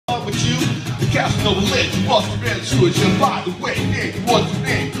Casanova Lynch, must have been sewage. And by the way, name, what's your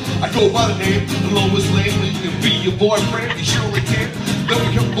name? I go by the name, the lowest lane. You can be your boyfriend, you surely can. Then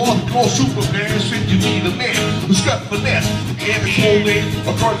we come along, call Superman, said you need a man who's got finesse. And his whole name,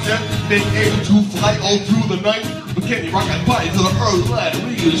 a corset, being able to fly all through the night. But can you rock that body to the early light?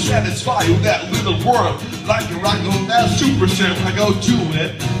 Really satisfy with that little worm. Like you rock on that super sim. I go to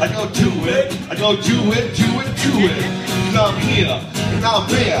it, I go to it, I go to it, to it, to it. And I'm here, and I'm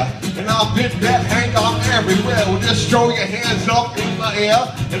there, and I'll bid that hang on everywhere. Well, just throw your hands up in the air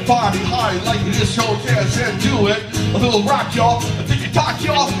and party hard like this hotel said do it. A little rock, y'all, a ticky-tock,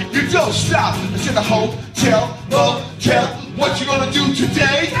 y'all. You don't stop. It's in a hotel, motel. What you gonna do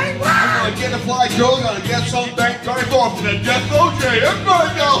today? I'm gonna get a fly girl, gonna get some bank, gonna go for the Death OJ. I'm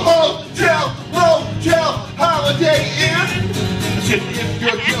gonna go hotel, motel, Holiday Inn. I said, if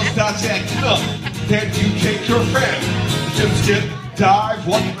your girl starts acting up, then you take your friend. Just get dive,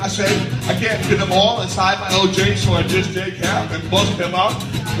 what can I say? I can't fit them all inside my OJ, so I just take half and bust them out.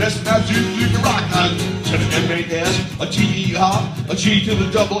 Let's not do the rock. I said an M-A-S, a T-E-R, a G to the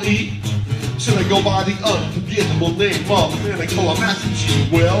double E. Should I go by the unforgettable name of the man they call a Master G?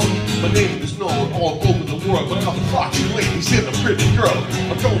 Well, my name is known all over the world, but I'm a foxy ladies and a pretty girl.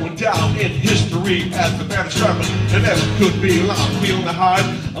 I'm going down in history as the baddest rapper that ever could be. Well, I'm feeling the highs,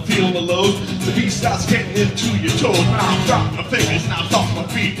 I'm feeling the lows. The beat starts getting into your toes. Now I'm dropping my fingers, now I'm stopping my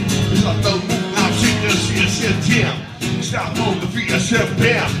feet. It's like no move, now I'm shaking your shit, I said damn. Stop moving the feet, I said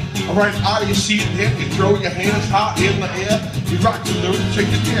bam. Alright, out of your seat, then you throw your hands high in the air. You rock to the rhythm, shake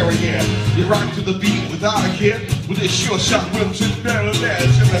your derriere. You rock to the beat without a care. With this short shot rhythm, sit there and there.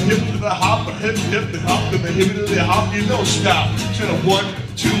 Send the hip to the hop, the hip to the hop, and the hip to the hop. You don't stop. Said a 1,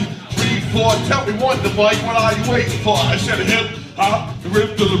 2, 3, 4. Tell me one device, what are you waiting for? I said a hip, hop, the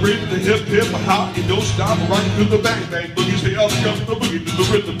rhythm to the rhythm, the hip, hip, hop. You don't stop. Rock to the bang, bang, boogie. Say up comes the boogie to the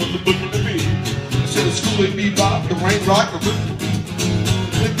rhythm of the boogie to beat. I said a school and bebop, the rain rock, the rhythm.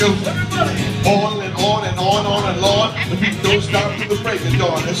 It goes on and on and on and on. The beat don't stop to the break of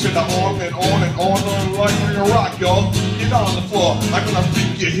dawn. I said on and on and on like a rock, y'all. Get on the floor. I'm gonna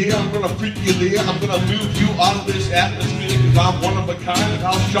freak you here, I'm gonna freak you there. I'm gonna move you out of this atmosphere because I'm one of a kind and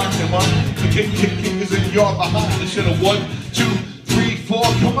I'll shock them up. The kick is in your behind. I said a 1, 2, 3, 4.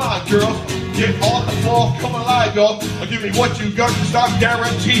 Come on, girls. Get on the floor. Come alive, y'all. Give me what you got. Stop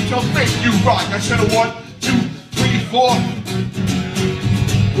guaranteed to make you rock. I said a 1, 2, 3, 4.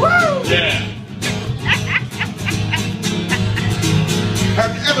 Woo! Yeah.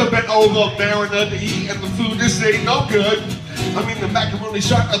 Have you ever been over there and to eat and the food just ain't no good? I mean the macaroni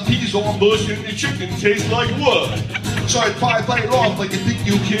shot, the peas on bush, and the chicken tastes like wood. So I probably play it off like you think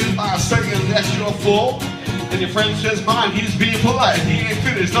you can by saying that you're full. And your friend says mine, he's being polite. He ain't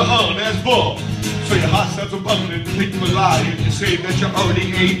finished, that's bull. So your hot stuff's a bucket and think you lie. And you say that you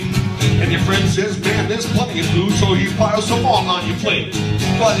already ate. And your friend says, man, there's plenty of food, so he piles some more on your plate.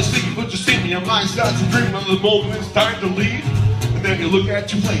 But you think, but you see me, your mind starts to dream of the moment it's time to leave. And then you look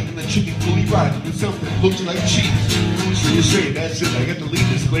at your plate, and the chicken fully ripe with something that looks like cheese. So you say, that's it, I get to leave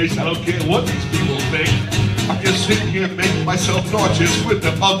this place, I don't care what these people think. I'm just sitting here making myself nauseous with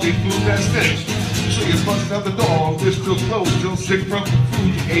the ugly food that stinks. So you bust out the door, we're still closed, still sick from the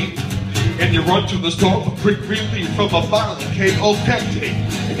food you ate. And you run to the store for quick relief from a violent KO tactic.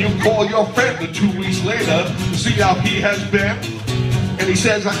 And you call your friend 2 weeks later to see how he has been. And he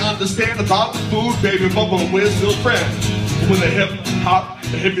says, I understand about the food, baby, but we're still friends. With a hip hop,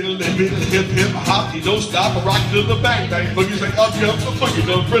 the hip hop, you don't stop and rock to the bang bang. Boogie's like up, jump the boogie,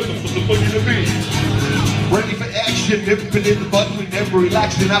 the rhythm for the boogie to be. Ready for action, nipping in the button, we never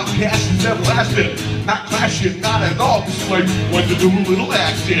relaxing, outcasting, never lasting. Not clashing, not at all, just like want to do a little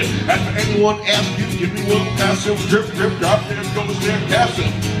action. After anyone asking, give me one pass him, drip, drip, drop, there goes there, pass him.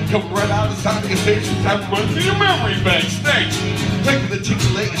 Come right out of time of your station, time to run through your memory bank, snakes. Taking the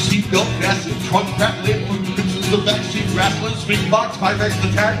ticket late, seatbelt, fasten, trunk rattling, the backseat wrestling, speak box, high next to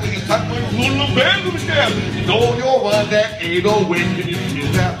tackling, it's tackling, pulling the band to the cab. You know you're on that 808, can you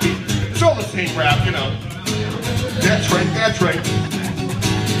feel that beat? It's all the same rap, you know. That's right, that's right.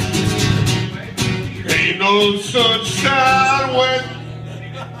 Ain't no sunshine when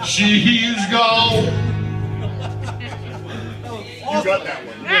she's gone. You got that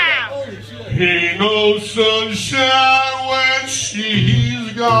one. Wow. Ain't no sunshine when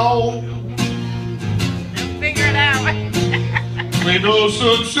she's gone. Figure it out. Ain't no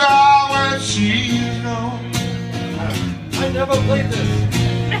sunshine when she's gone. I never played this.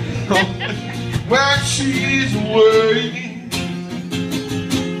 When she's away.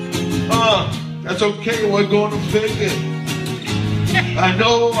 That's okay, we're gonna fix it. I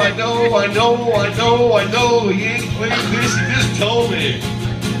know, he ain't playing this, he just told me.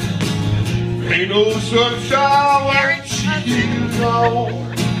 Ain't no sunshine when she's gone.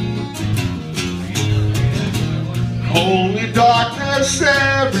 Only darkness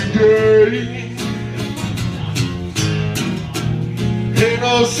every day. Ain't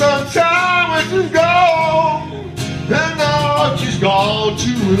no sunshine when she's gone. And now she's gone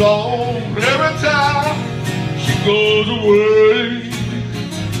too long. Every time she goes away.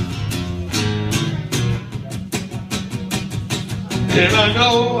 And I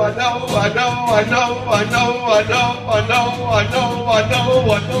know, and I know, and I know, and I know.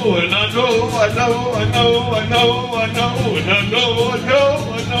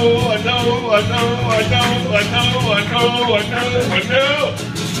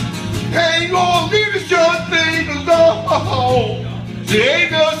 Ain't gonna leave this young thing alone. There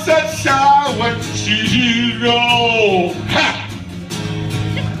ain't no sunshine when she's gone. Ha!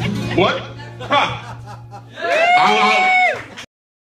 What? Ha! I'm out.